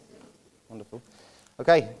Wonderful.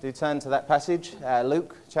 Okay, do turn to that passage,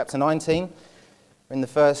 Luke chapter 19. We're in the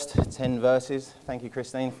first 10 verses. Thank you,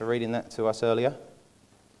 Christine, for reading that to us earlier.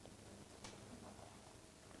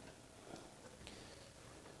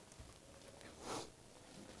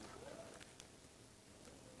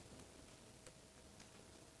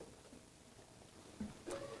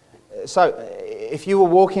 So, if you were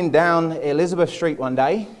walking down Elizabeth Street one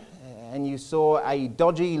day and you saw a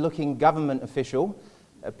dodgy-looking government official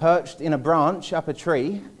perched in a branch up a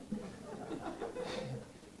tree,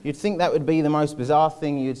 you'd think that would be the most bizarre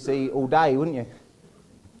thing you'd see all day, wouldn't you?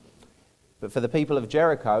 But for the people of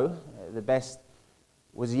Jericho, the best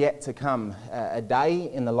was yet to come. A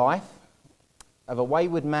day in the life of a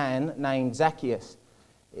wayward man named Zacchaeus.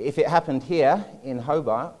 If it happened here in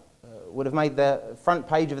Hobart, would have made the front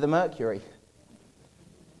page of the Mercury.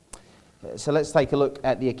 So let's take a look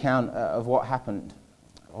at the account of what happened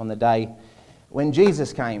on the day when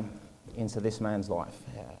Jesus came into this man's life.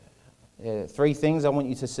 Three things I want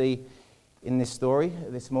you to see in this story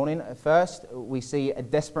this morning. First, we see a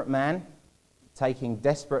desperate man taking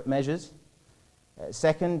desperate measures.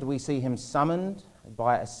 Second, we see him summoned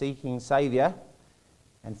by a seeking Saviour.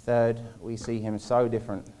 And third, we see him so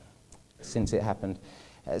different since it happened.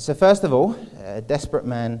 So first of all, a desperate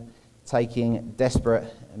man taking desperate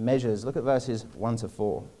measures. Look at verses 1 to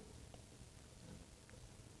 4.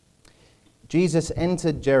 Jesus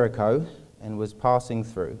entered Jericho and was passing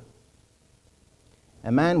through.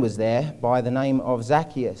 A man was there by the name of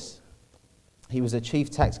Zacchaeus. He was a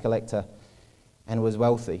chief tax collector and was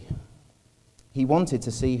wealthy. He wanted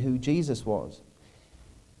to see who Jesus was,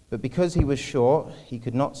 but because he was short, he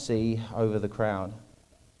could not see over the crowd.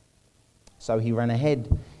 So he ran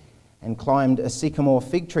ahead and climbed a sycamore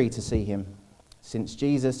fig tree to see him, since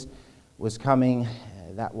Jesus was coming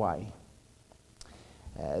that way.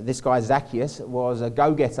 This guy Zacchaeus was a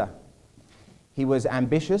go-getter. He was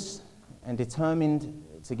ambitious and determined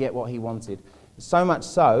to get what he wanted. So much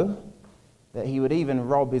so that he would even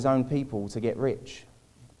rob his own people to get rich.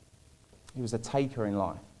 He was a taker in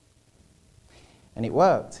life. And it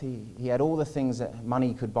worked. He had all the things that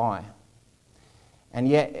money could buy. And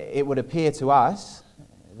yet it would appear to us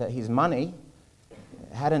that his money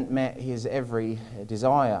hadn't met his every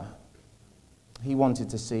desire. He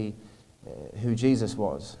wanted to see who Jesus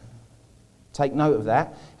was. Take note of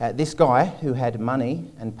that. This guy who had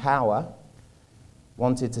money and power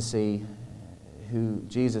wanted to see who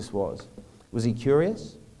Jesus was. Was he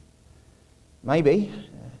curious? Maybe.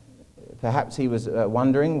 Perhaps he was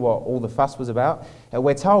wondering what all the fuss was about.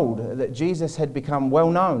 We're told that Jesus had become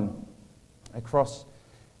well known across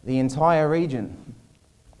the entire region.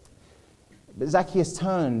 But Zacchaeus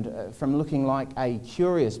turned from looking like a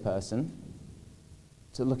curious person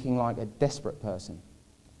to looking like a desperate person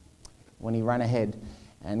when he ran ahead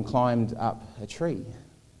and climbed up a tree.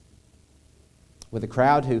 With a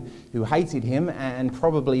crowd who hated him and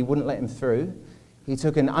probably wouldn't let him through, he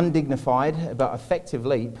took an undignified but effective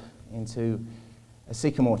leap into a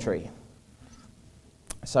sycamore tree.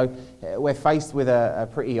 So we're faced with a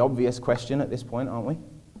pretty obvious question at this point, aren't we?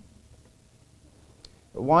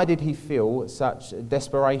 Why did he feel such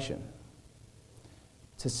desperation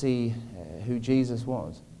to see who Jesus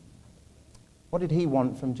was? What did he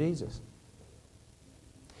want from Jesus?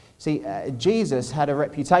 See, Jesus had a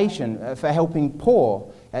reputation for helping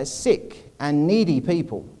poor, sick and needy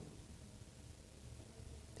people.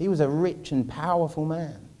 He was a rich and powerful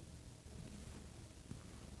man.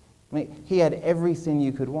 I mean, he had everything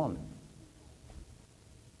you could want.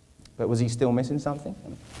 But was he still missing something?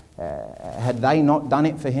 Had they not done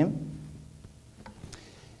it for him?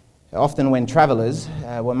 Often when travellers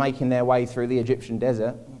were making their way through the Egyptian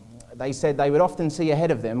desert, they said they would often see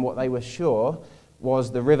ahead of them what they were sure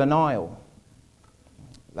was the River Nile.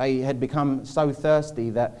 They had become so thirsty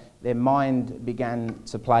that their mind began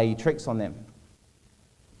to play tricks on them.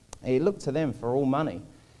 It looked to them for all money,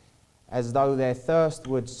 as though their thirst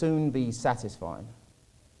would soon be satisfied.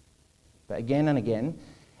 But again and again,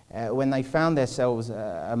 when they found themselves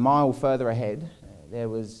a mile further ahead, there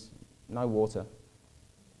was no water.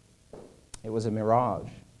 It was a mirage.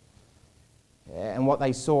 And what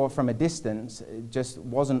they saw from a distance just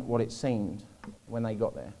wasn't what it seemed when they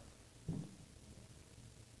got there.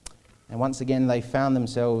 And once again, they found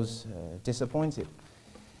themselves disappointed,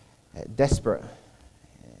 desperate,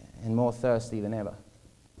 and more thirsty than ever.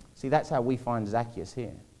 See, that's how we find Zacchaeus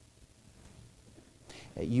here.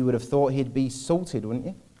 You would have thought he'd be sorted, wouldn't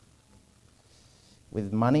you?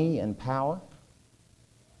 With money and power.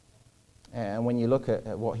 And when you look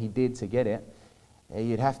at what he did to get it,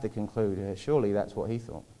 you'd have to conclude, surely that's what he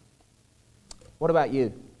thought. What about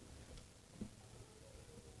you?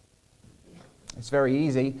 It's very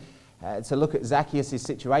easy to look at Zacchaeus'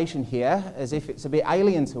 situation here as if it's a bit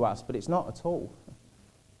alien to us, but it's not at all.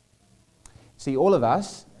 See, all of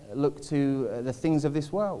us look to the things of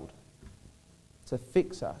this world to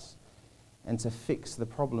fix us and to fix the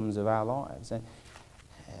problems of our lives. And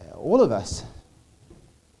all of us,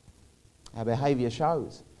 our behaviour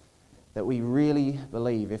shows that we really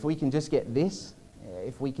believe if we can just get this,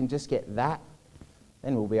 if we can just get that,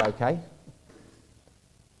 then we'll be okay.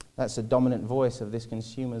 That's the dominant voice of this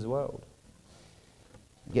consumer's world.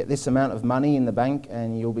 Get this amount of money in the bank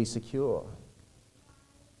and you'll be secure.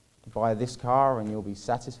 Buy this car and you'll be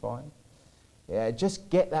satisfied. Yeah, just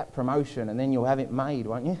get that promotion and then you'll have it made,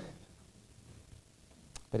 won't you?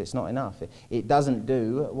 But it's not enough. It doesn't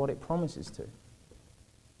do what it promises to.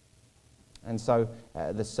 And so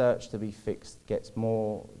the search to be fixed gets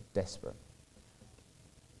more desperate.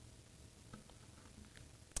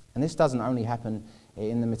 And this doesn't only happen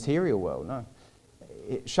in the material world, no.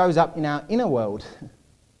 It shows up in our inner world.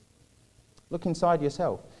 Look inside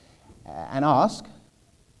yourself and ask,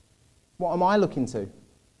 what am I looking to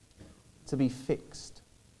be fixed?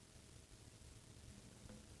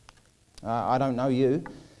 I don't know you.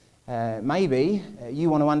 Maybe you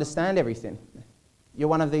want to understand everything. You're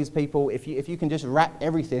one of these people, if you can just wrap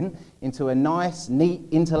everything into a nice, neat,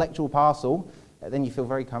 intellectual parcel, then you feel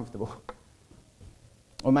very comfortable.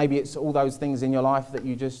 Or maybe it's all those things in your life that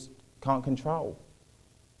you just can't control.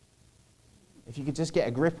 If you could just get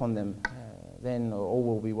a grip on them, then all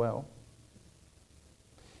will be well.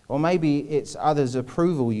 Or maybe it's others'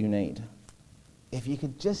 approval you need. If you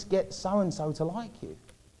could just get so-and-so to like you,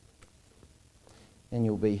 then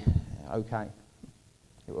you'll be okay.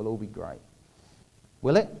 It will all be great.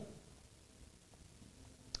 Will it?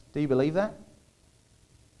 Do you believe that?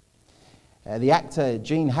 The actor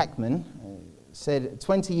Gene Hackman said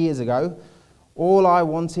 20 years ago, all I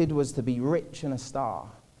wanted was to be rich and a star.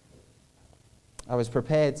 I was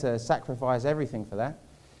prepared to sacrifice everything for that.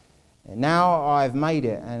 And now I've made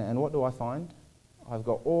it, and what do I find? I've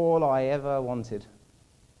got all I ever wanted,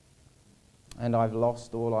 and I've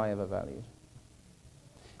lost all I ever valued.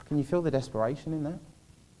 Can you feel the desperation in that?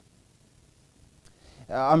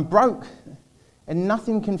 I'm broke, and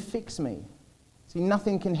nothing can fix me. See,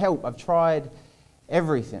 nothing can help. I've tried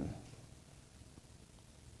everything.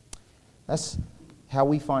 That's how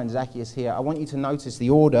we find Zacchaeus here. I want you to notice the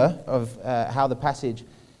order of how the passage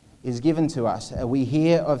is given to us. We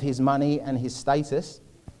hear of his money and his status,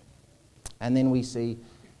 and then we see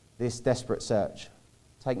this desperate search.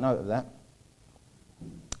 Take note of that.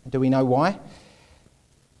 Do we know why?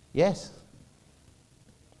 Yes.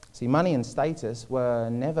 See, money and status were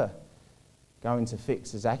never going to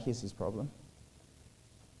fix Zacchaeus' problem.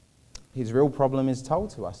 His real problem is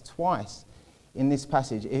told to us twice in this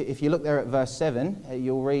passage. If you look there at verse 7,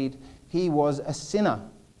 you'll read, he was a sinner.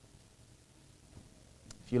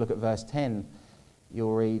 If you look at verse 10,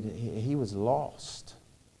 you'll read, he was lost.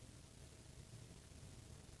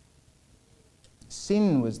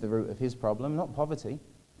 Sin was the root of his problem, not poverty,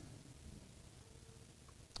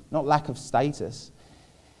 not lack of status.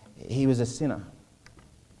 He was a sinner.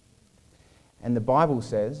 And the Bible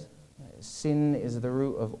says sin is the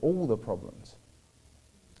root of all the problems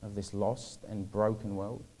of this lost and broken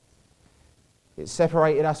world. It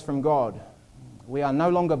separated us from God. We are no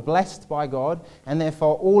longer blessed by God, and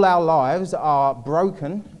therefore all our lives are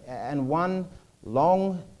broken and one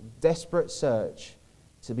long, desperate search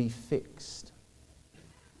to be fixed.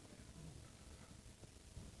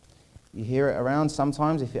 You hear it around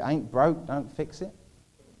sometimes, if it ain't broke, don't fix it.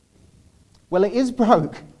 Well, it is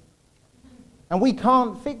broke, and we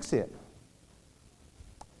can't fix it.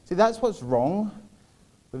 See, that's what's wrong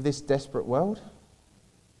with this desperate world.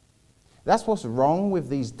 That's what's wrong with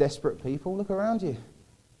these desperate people. Look around you.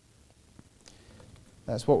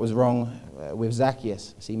 That's what was wrong with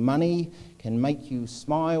Zacchaeus. See, money can make you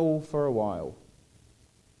smile for a while,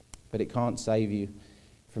 but it can't save you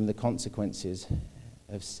from the consequences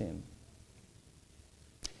of sin.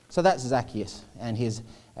 So that's Zacchaeus and his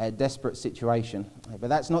desperate situation. But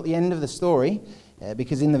that's not the end of the story,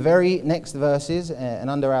 because in the very next verses, and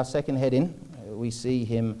under our second heading, we see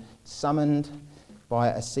him summoned by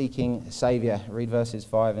a seeking Saviour. Read verses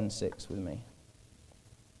 5 and 6 with me.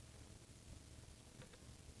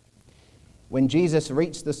 When Jesus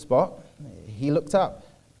reached the spot, he looked up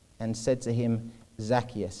and said to him,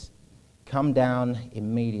 Zacchaeus, come down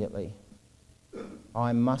immediately.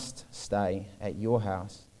 I must stay at your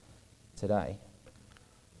house today.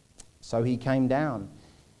 So he came down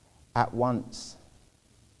at once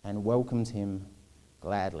and welcomed him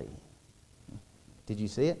gladly. Did you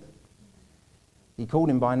see it? He called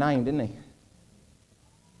him by name, didn't he?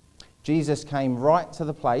 Jesus came right to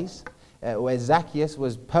the place where Zacchaeus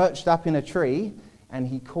was perched up in a tree, and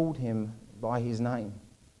he called him by his name.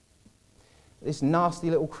 This nasty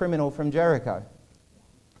little criminal from Jericho.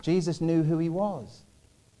 Jesus knew who he was.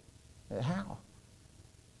 How?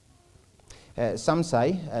 Some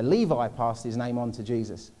say Levi passed his name on to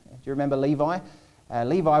Jesus. Do you remember Levi?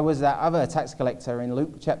 Levi was that other tax collector in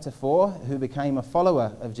Luke chapter 4 who became a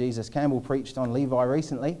follower of Jesus. Campbell preached on Levi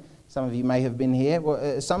recently. Some of you may have been here.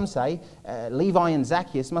 Well, some say Levi and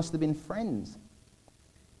Zacchaeus must have been friends.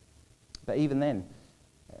 But even then,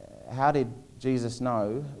 how did Jesus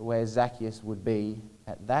know where Zacchaeus would be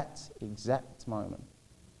at that exact moment?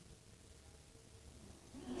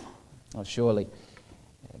 Well, surely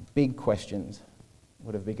big questions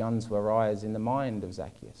would have begun to arise in the mind of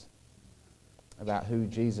Zacchaeus about who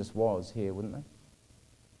Jesus was here, wouldn't they?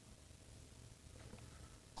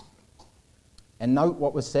 And note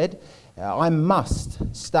what was said, I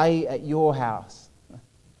must stay at your house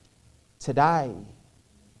today.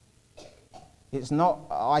 It's not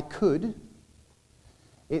I could.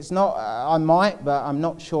 It's not I might, but I'm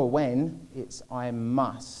not sure when. It's I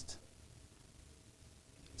must.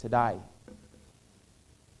 Today.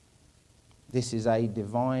 This is a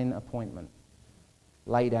divine appointment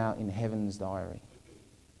laid out in heaven's diary.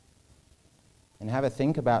 And have a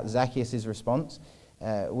think about Zacchaeus' response.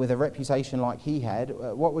 With a reputation like he had,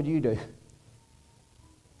 what would you do?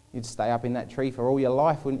 You'd stay up in that tree for all your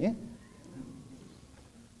life, wouldn't you?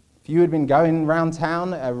 If you had been going around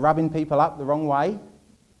town rubbing people up the wrong way,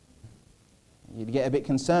 you'd get a bit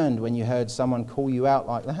concerned when you heard someone call you out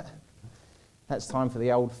like that. That's time for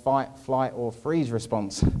the old fight, flight or freeze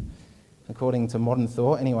response, according to modern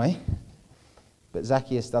thought anyway. But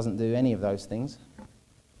Zacchaeus doesn't do any of those things.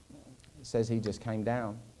 It says he just came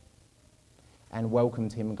down and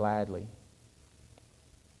welcomed him gladly.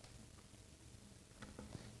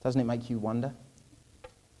 Doesn't it make you wonder?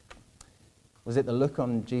 Was it the look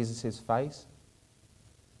on Jesus' face?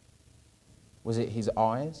 Was it his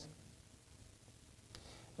eyes?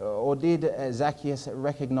 Or did Zacchaeus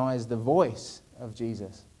recognize the voice of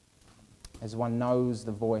Jesus as one knows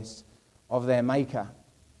the voice of their Maker?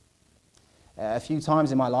 A few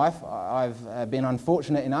times in my life, I've been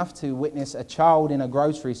unfortunate enough to witness a child in a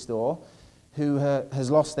grocery store who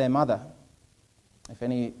has lost their mother. If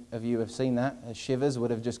any of you have seen that, shivers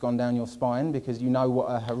would have just gone down your spine because you know what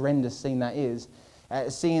a horrendous scene that is.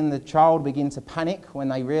 Seeing the child begin to panic when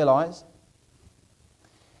they realise,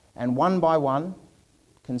 and one by one,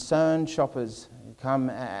 concerned shoppers come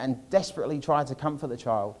and desperately try to comfort the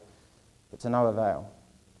child, but to no avail.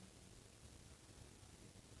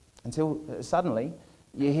 Until suddenly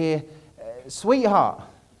you hear, "Sweetheart,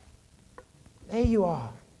 there you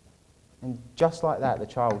are." And just like that, the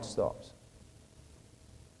child stops.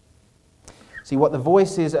 See, what the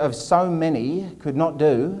voices of so many could not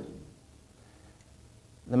do,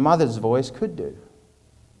 the mother's voice could do.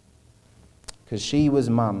 Because she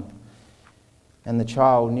was mum, and the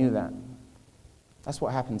child knew that. That's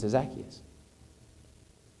what happened to Zacchaeus.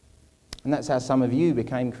 And that's how some of you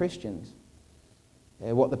became Christians.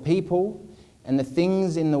 What the people and the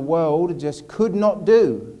things in the world just could not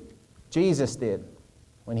do, Jesus did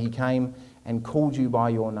when he came and called you by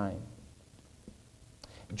your name.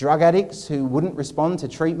 Drug addicts who wouldn't respond to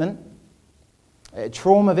treatment,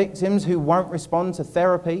 trauma victims who won't respond to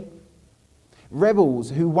therapy, rebels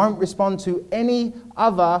who won't respond to any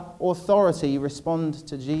other authority respond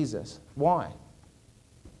to Jesus. Why?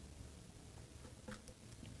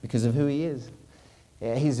 Because of who he is.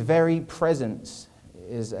 His very presence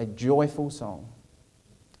is a joyful song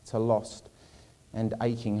to lost and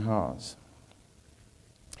aching hearts.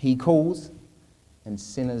 He calls and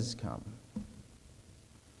sinners come.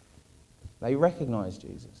 They recognize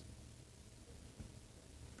Jesus.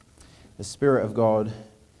 The Spirit of God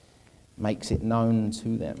makes it known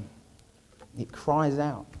to them. It cries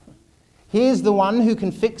out. Here's the one who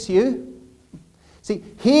can fix you. See,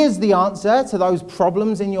 here's the answer to those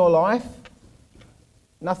problems in your life.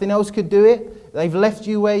 Nothing else could do it. They've left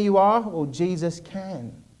you where you are. Well, Jesus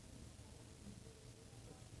can.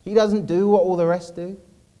 He doesn't do what all the rest do.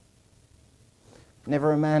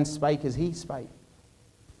 Never a man spake as he spake.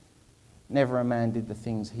 Never a man did the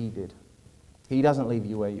things he did. He doesn't leave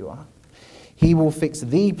you where you are. He will fix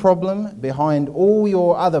the problem behind all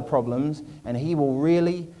your other problems, and he will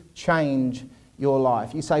really change your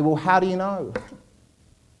life. You say, well, how do you know?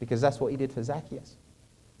 Because that's what he did for Zacchaeus.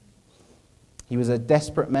 He was a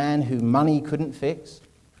desperate man who money couldn't fix.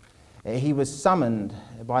 He was summoned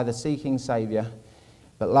by the seeking Saviour.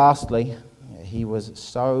 But lastly, he was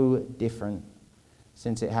so different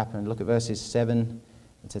since it happened. Look at verses 7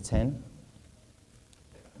 to 10.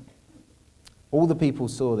 All the people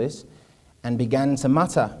saw this and began to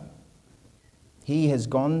mutter, "He has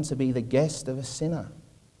gone to be the guest of a sinner."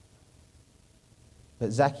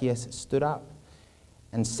 But Zacchaeus stood up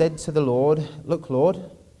and said to the Lord, "Look,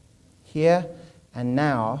 Lord, here and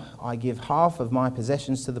now I give half of my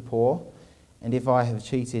possessions to the poor, and if I have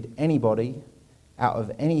cheated anybody out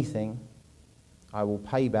of anything, I will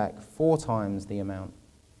pay back 4 times the amount."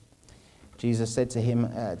 Jesus said to him,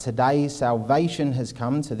 "Today salvation has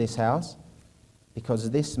come to this house, because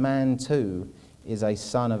this man too is a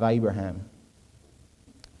son of Abraham.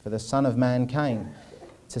 For the Son of Man came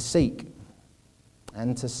to seek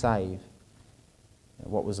and to save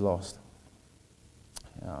what was lost."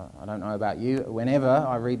 I don't know about you, whenever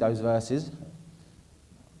I read those verses,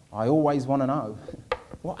 I always want to know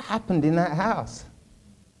what happened in that house,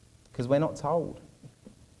 because we're not told.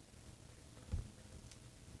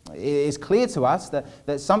 It's clear to us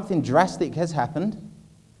that something drastic has happened.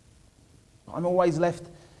 I'm always left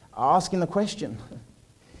asking the question,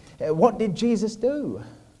 what did Jesus do?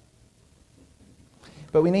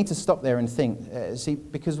 But we need to stop there and think.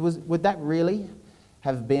 Because would that really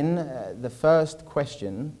have been the first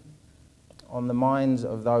question on the minds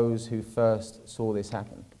of those who first saw this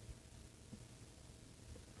happen?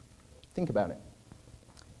 Think about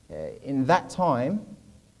it. In that time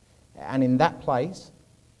and in that place,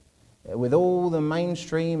 with all the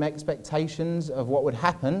mainstream expectations of what would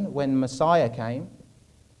happen when Messiah came,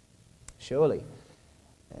 surely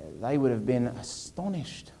they would have been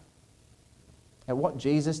astonished at what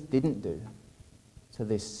Jesus didn't do to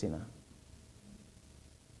this sinner.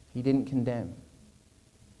 He didn't condemn.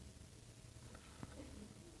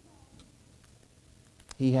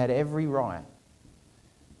 He had every right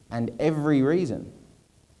and every reason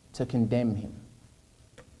to condemn him.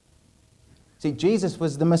 See, Jesus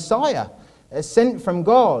was the Messiah, sent from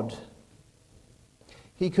God.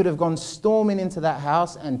 He could have gone storming into that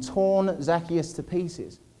house and torn Zacchaeus to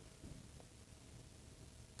pieces.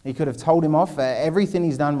 He could have told him off for everything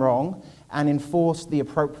he's done wrong and enforced the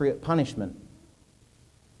appropriate punishment.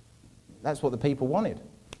 That's what the people wanted.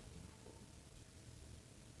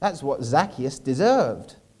 That's what Zacchaeus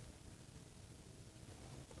deserved.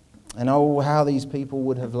 And oh, how these people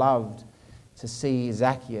would have loved to see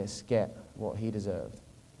Zacchaeus get what he deserved.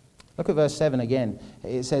 Look at verse 7 again.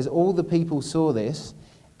 It says, "All the people saw this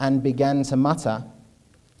and began to mutter,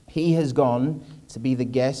 'He has gone to be the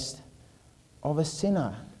guest of a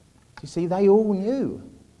sinner.'" You see, they all knew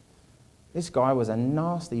this guy was a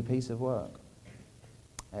nasty piece of work.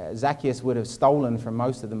 Zacchaeus would have stolen from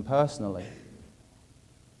most of them personally.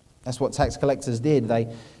 That's what tax collectors did.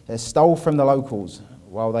 They stole from the locals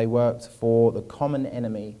while they worked for the common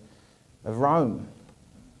enemy of Rome.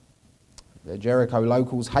 The Jericho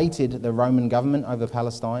locals hated the Roman government over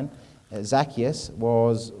Palestine. Zacchaeus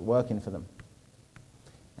was working for them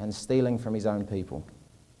and stealing from his own people.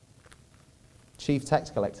 Chief tax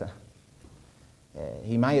collector.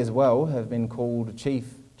 He may as well have been called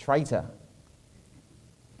chief traitor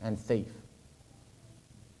and thief.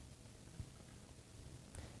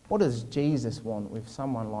 What does Jesus want with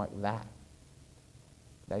someone like that?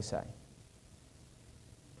 They say.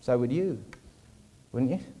 So would you,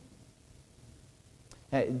 wouldn't you?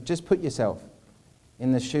 Just put yourself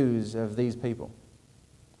in the shoes of these people.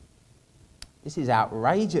 This is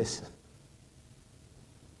outrageous.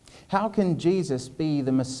 How can Jesus be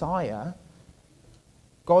the Messiah,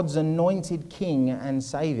 God's anointed King and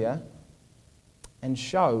Saviour, and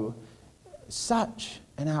show such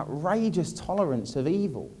an outrageous tolerance of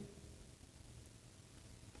evil?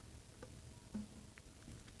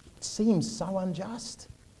 It seems so unjust.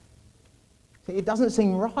 It doesn't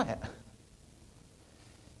seem right.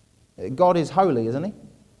 God is holy, isn't he?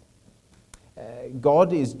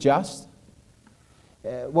 God is just.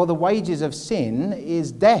 Well, the wages of sin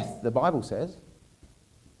is death, the Bible says.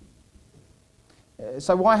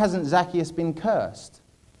 So why hasn't Zacchaeus been cursed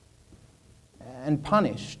and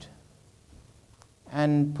punished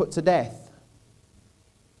and put to death?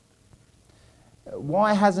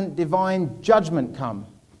 Why hasn't divine judgment come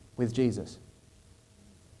with Jesus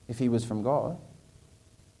if he was from God?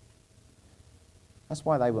 That's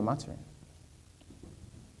why they were muttering.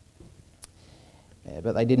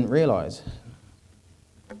 But they didn't realise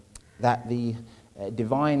that the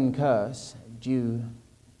divine curse due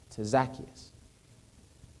to Zacchaeus,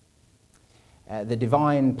 the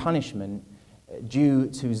divine punishment due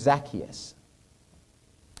to Zacchaeus,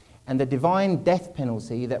 and the divine death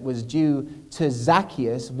penalty that was due to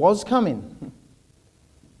Zacchaeus was coming,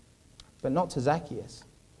 but not to Zacchaeus.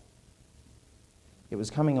 It was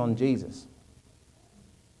coming on Jesus.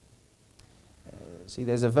 See,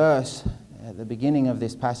 there's a verse at the beginning of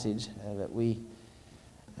this passage that we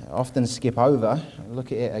often skip over.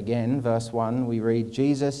 Look at it again, verse 1. We read,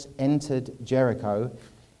 Jesus entered Jericho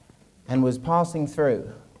and was passing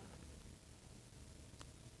through.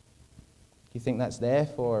 Do you think that's there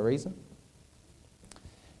for a reason?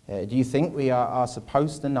 Do you think we are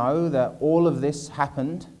supposed to know that all of this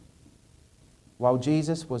happened while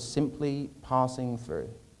Jesus was simply passing through?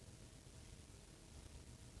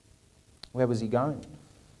 Where was he going?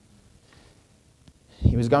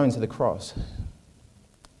 He was going to the cross.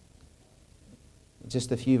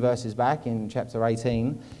 Just a few verses back in chapter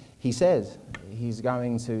 18, he says he's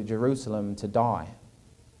going to Jerusalem to die.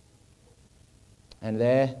 And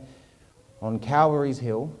there, on Calvary's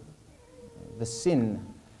Hill, the sin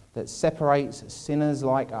that separates sinners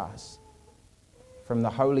like us from the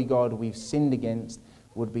holy God we've sinned against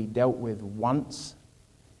would be dealt with once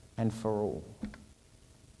and for all.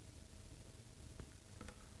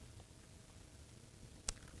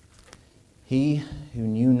 He who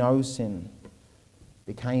knew no sin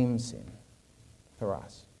became sin for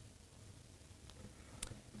us.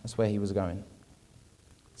 That's where he was going.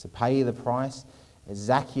 To pay the price as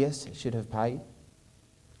Zacchaeus should have paid.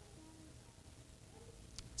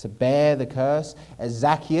 To bear the curse as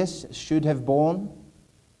Zacchaeus should have borne.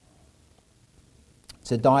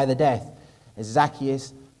 To die the death as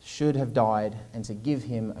Zacchaeus should have died, and to give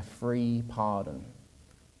him a free pardon.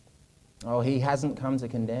 Oh, he hasn't come to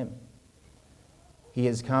condemn. He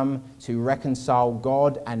has come to reconcile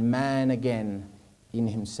God and man again in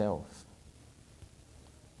himself.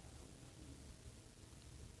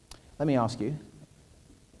 Let me ask you,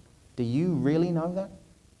 do you really know that?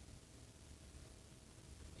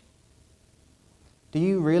 Do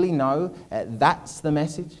you really know that's the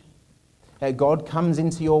message that God comes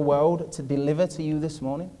into your world to deliver to you this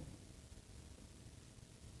morning?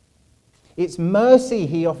 It's mercy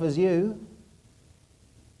he offers you.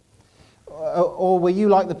 Or were you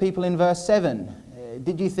like the people in verse 7?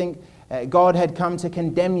 Did you think God had come to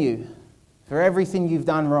condemn you for everything you've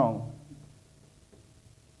done wrong?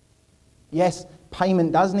 Yes,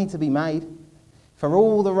 payment does need to be made for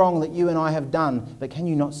all the wrong that you and I have done, but can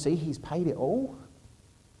you not see he's paid it all?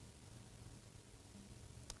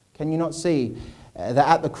 Can you not see that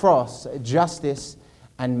at the cross, justice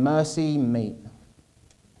and mercy meet?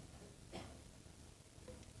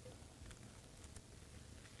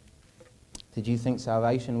 Did you think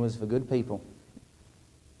salvation was for good people?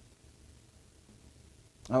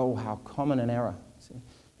 Oh, how common an error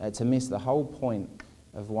to miss the whole point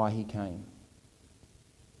of why he came.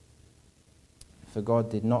 For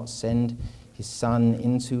God did not send his Son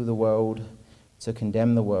into the world to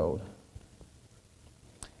condemn the world,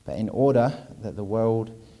 but in order that the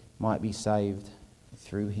world might be saved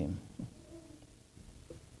through him.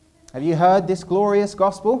 Have you heard this glorious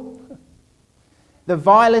gospel? The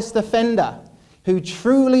vilest offender who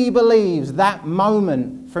truly believes that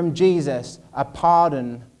moment from Jesus, a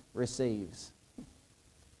pardon receives.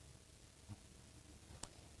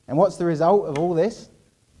 And what's the result of all this?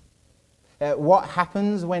 What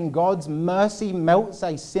happens when God's mercy melts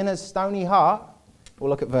a sinner's stony heart? We'll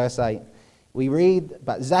look at verse 8. We read,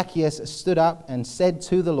 "But Zacchaeus stood up and said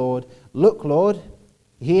to the Lord, 'Look, Lord,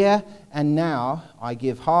 here and now I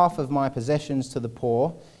give half of my possessions to the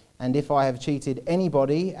poor, and if I have cheated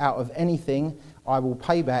anybody out of anything, I will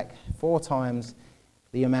pay back 4 times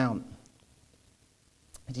the amount.'"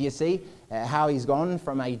 Do you see how he's gone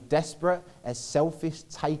from a desperate, a selfish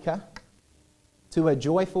taker to a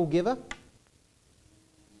joyful giver?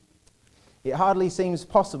 It hardly seems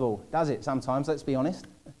possible, does it, sometimes, let's be honest,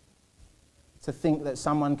 to think that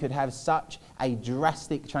someone could have such a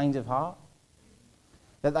drastic change of heart,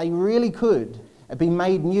 that they really could be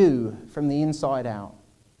made new from the inside out.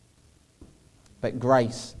 But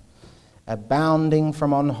grace, abounding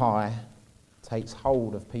from on high, takes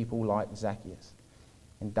hold of people like Zacchaeus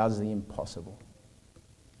and does the impossible.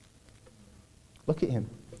 Look at him.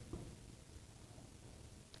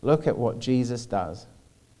 Look at what Jesus does.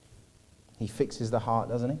 He fixes the heart,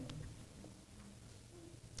 doesn't he?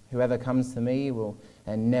 "Whoever comes to me will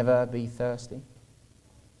never be thirsty.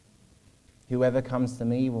 Whoever comes to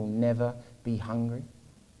me will never be hungry."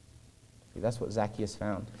 See, that's what Zacchaeus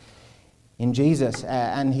found in Jesus.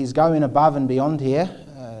 And he's going above and beyond here.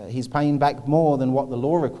 He's paying back more than what the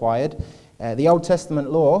law required. The Old Testament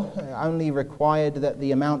law only required that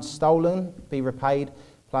the amount stolen be repaid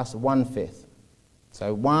plus 1/5.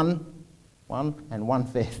 So one and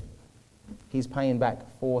 1/5. He's paying back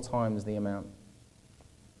 4 times the amount.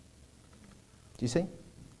 Do you see? Do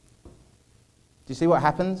you see what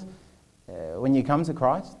happens when you come to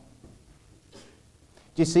Christ?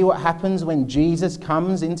 Do you see what happens when Jesus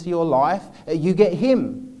comes into your life? You get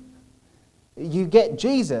him. You get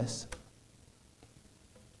Jesus.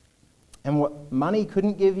 And what money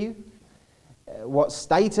couldn't give you, what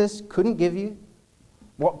status couldn't give you,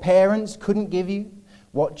 what parents couldn't give you,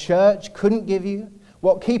 what church couldn't give you,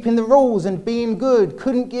 what keeping the rules and being good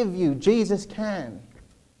couldn't give you, Jesus can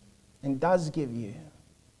and does give you.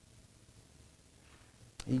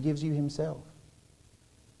 He gives you himself.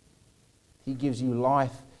 He gives you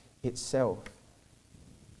life itself.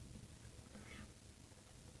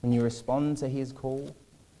 When you respond to his call,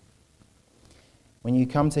 when you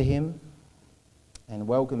come to him and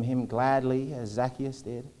welcome him gladly as Zacchaeus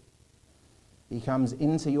did, he comes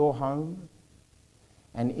into your home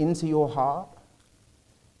and into your heart,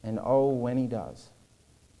 and oh, when he does,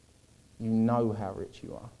 you know how rich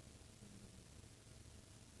you are.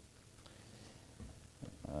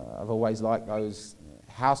 I've always liked those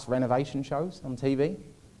house renovation shows on TV.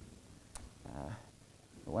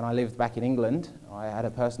 When I lived back in England, I had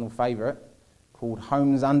a personal favourite called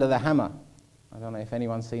Homes Under the Hammer. I don't know if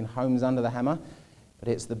anyone's seen Homes Under the Hammer, but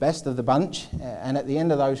it's the best of the bunch. And at the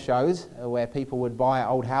end of those shows, where people would buy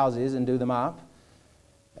old houses and do them up,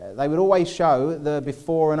 they would always show the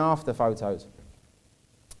before and after photos.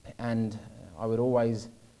 And I would always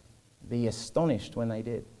be astonished when they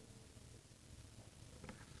did.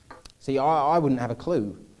 See, I wouldn't have a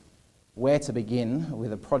clue where to begin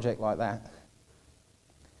with a project like that.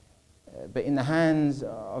 But in the hands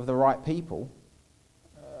of the right people,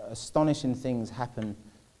 astonishing things happen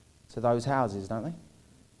to those houses, don't they?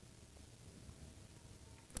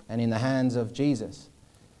 And in the hands of Jesus,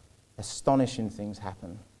 astonishing things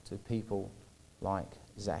happen to people like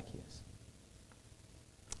Zacchaeus.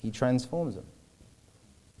 He transforms them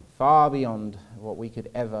far beyond what we could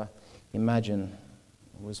ever imagine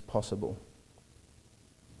was possible.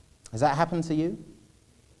 Has that happened to you?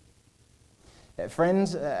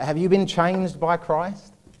 Friends, have you been changed by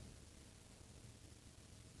Christ?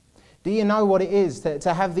 Do you know what it is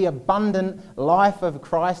to have the abundant life of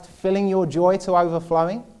Christ filling your joy to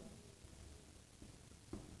overflowing?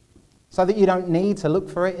 So that you don't need to look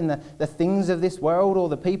for it in the things of this world or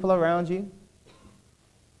the people around you?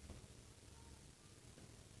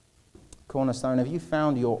 Cornerstone, have you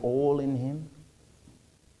found your all in him?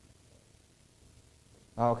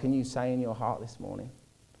 Oh, can you say in your heart this morning,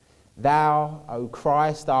 Thou, O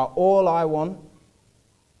Christ, art all I want.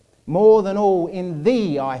 More than all in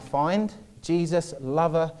Thee I find, Jesus,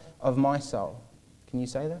 lover of my soul. Can you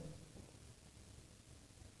say that?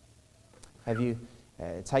 Have you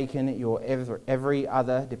taken your every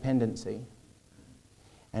other dependency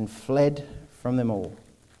and fled from them all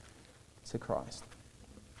to Christ?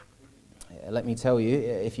 Let me tell you,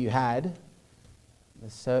 if you had, the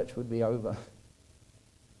search would be over.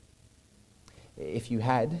 If you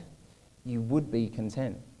had, you would be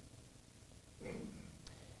content.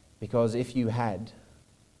 Because if you had,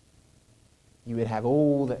 you would have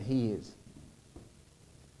all that he is.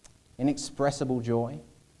 Inexpressible joy,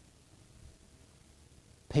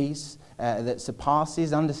 peace that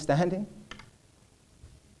surpasses understanding,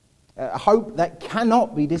 a hope that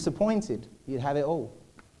cannot be disappointed. You'd have it all.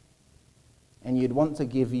 And you'd want to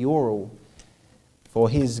give your all for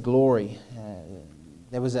his glory.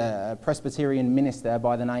 There was a Presbyterian minister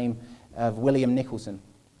by the name of William Nicholson.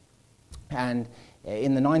 And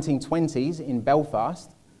in the 1920s in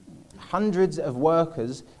Belfast, hundreds of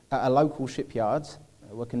workers at a local shipyards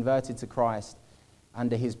were converted to Christ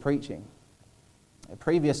under his preaching.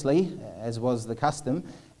 Previously, as was the custom,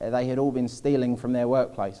 they had all been stealing from their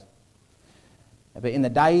workplace. But in the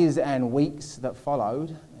days and weeks that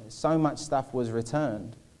followed, so much stuff was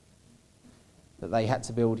returned that they had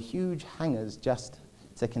to build huge hangars just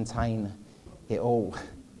to contain it all.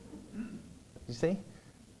 You see?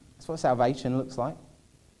 That's what salvation looks like.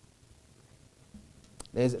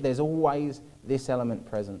 There's always this element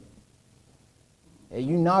present.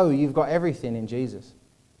 You know you've got everything in Jesus.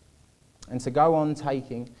 And to go on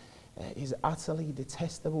taking is utterly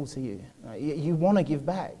detestable to you. You want to give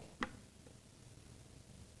back.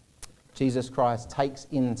 Jesus Christ takes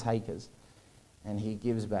in takers, and he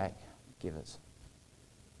gives back givers.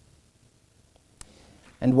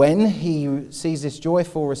 And when he sees this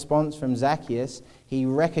joyful response from Zacchaeus, he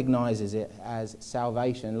recognizes it as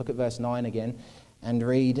salvation. Look at verse 9 again and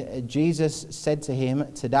read, Jesus said to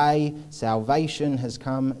him, "Today salvation has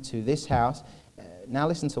come to this house." Now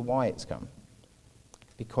listen to why it's come.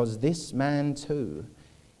 Because this man too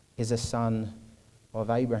is a son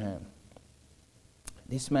of Abraham.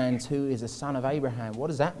 This man too is a son of Abraham. What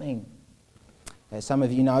does that mean? Some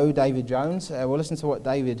of you know David Jones. Well, listen to what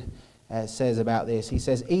David says about this. He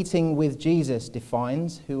says, eating with Jesus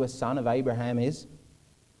defines who a son of Abraham is.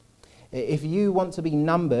 If you want to be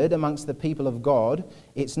numbered amongst the people of God,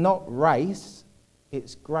 it's not race,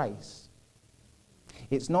 it's grace.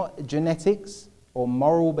 It's not genetics or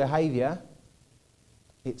moral behavior,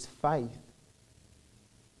 it's faith.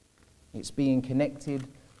 It's being connected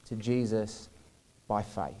to Jesus by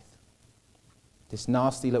faith. This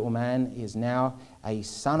nasty little man is now a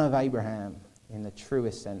son of Abraham in the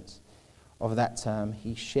truest sense of that term.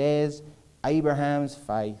 He shares Abraham's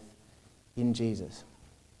faith in Jesus.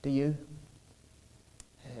 Do you?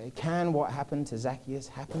 Can what happened to Zacchaeus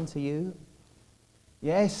happen to you?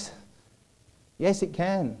 Yes. Yes, it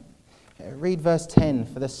can. Read verse 10.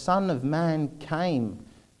 For the Son of Man came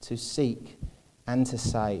to seek and to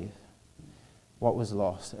save what was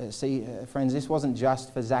lost. See, friends, this wasn't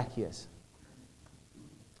just for Zacchaeus.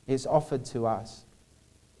 It's offered to us.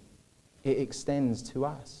 It extends to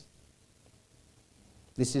us.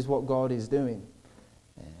 This is what God is doing.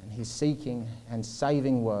 And His seeking and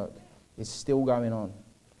saving work is still going on.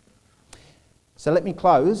 So let me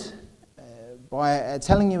close by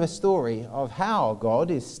telling you a story of how God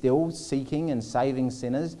is still seeking and saving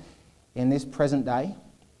sinners in this present day.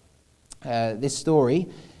 This story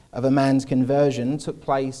of a man's conversion took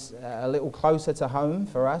place a little closer to home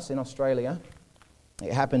for us in Australia.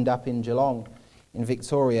 It happened up in Geelong in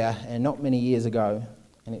Victoria not many years ago,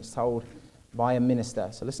 and it's told by a minister.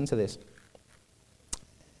 So listen to this.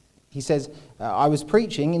 He says, I was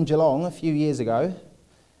preaching in Geelong a few years ago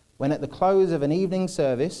when at the close of an evening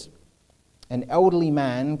service, an elderly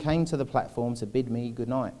man came to the platform to bid me good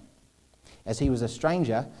night. As he was a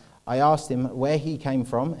stranger, I asked him where he came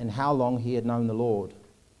from and how long he had known the Lord.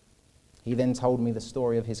 He then told me the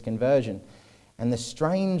story of his conversion and the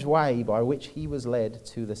strange way by which he was led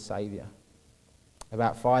to the Saviour.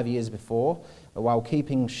 About 5 years before, while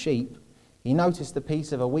keeping sheep, he noticed a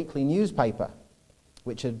piece of a weekly newspaper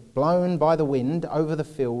which had blown by the wind over the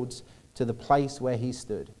fields to the place where he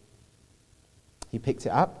stood. He picked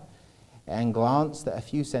it up and glanced at a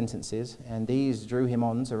few sentences, and these drew him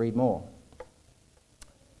on to read more.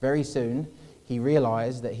 Very soon, he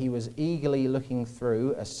realised that he was eagerly looking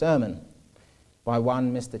through a sermon by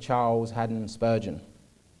one Mr. Charles Haddon Spurgeon.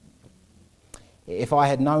 If I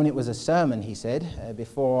had known it was a sermon, he said,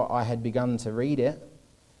 before I had begun to read it,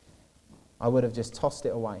 I would have just tossed it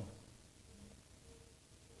away.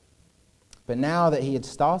 But now that he had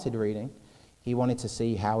started reading, he wanted to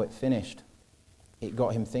see how it finished. It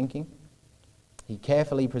got him thinking. He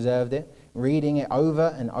carefully preserved it, reading it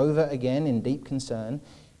over and over again in deep concern,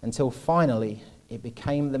 until finally it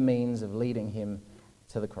became the means of leading him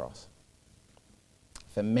to the cross.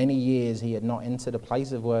 For many years he had not entered a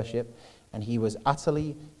place of worship, and he was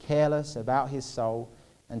utterly careless about his soul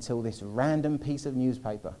until this random piece of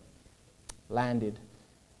newspaper landed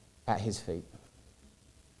at his feet.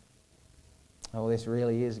 Oh, this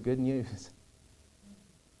really is good news.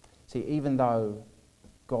 See, even though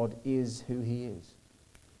God is who He is,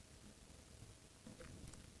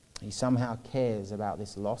 He somehow cares about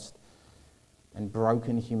this lost and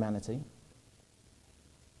broken humanity,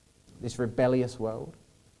 this rebellious world,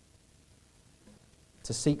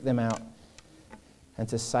 to seek them out and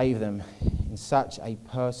to save them in such a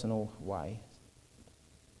personal way.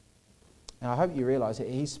 Now, I hope you realise that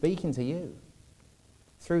He's speaking to you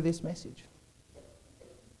through this message.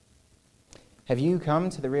 Have you come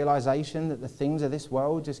to the realisation that the things of this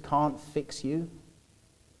world just can't fix you?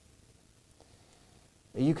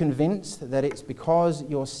 Are you convinced that it's because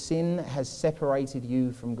your sin has separated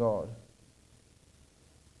you from God?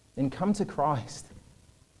 Then come to Christ.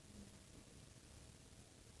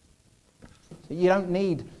 You don't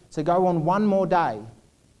need to go on one more day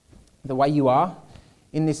the way you are,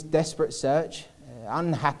 in this desperate search,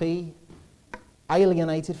 unhappy,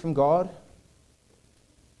 alienated from God.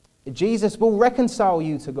 Jesus will reconcile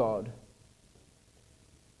you to God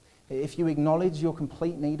if you acknowledge your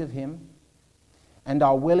complete need of Him and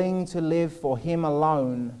are willing to live for Him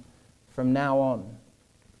alone from now on.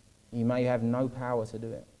 You may have no power to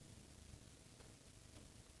do it.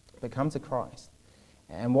 But come to Christ.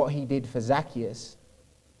 And what He did for Zacchaeus,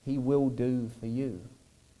 He will do for you.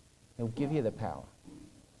 He'll give you the power.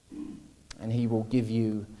 And He will give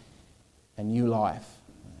you a new life.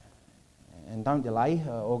 And don't delay.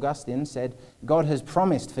 Augustine said, God has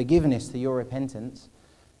promised forgiveness to your repentance,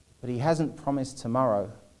 but He hasn't promised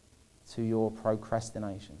tomorrow to your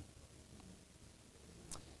procrastination.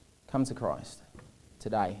 Come to Christ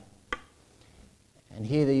today and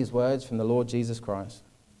hear these words from the Lord Jesus Christ.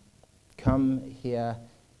 Come here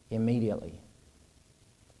immediately,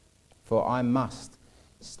 for I must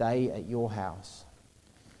stay at your house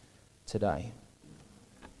today.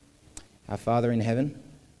 Our Father in heaven,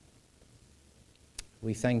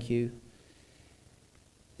 we thank you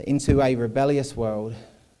that into a rebellious world,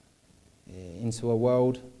 into a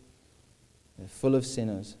world full of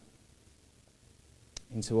sinners,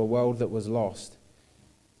 into a world that was lost,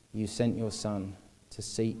 you sent your Son to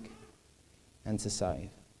seek and to save.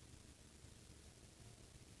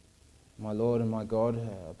 My Lord and my God,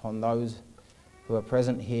 upon those who are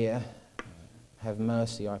present here, have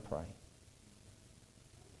mercy, I pray.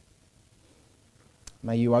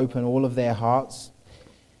 May you open all of their hearts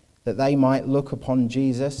that they might look upon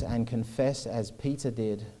Jesus and confess, as Peter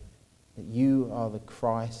did, that you are the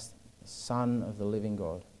Christ, the Son of the living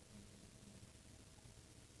God.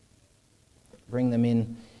 Bring them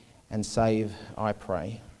in and save, I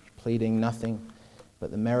pray, pleading nothing but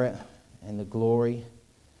the merit and the glory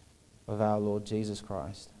of our Lord Jesus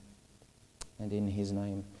Christ. And in his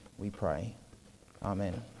name we pray.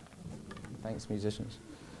 Amen. Thanks, musicians.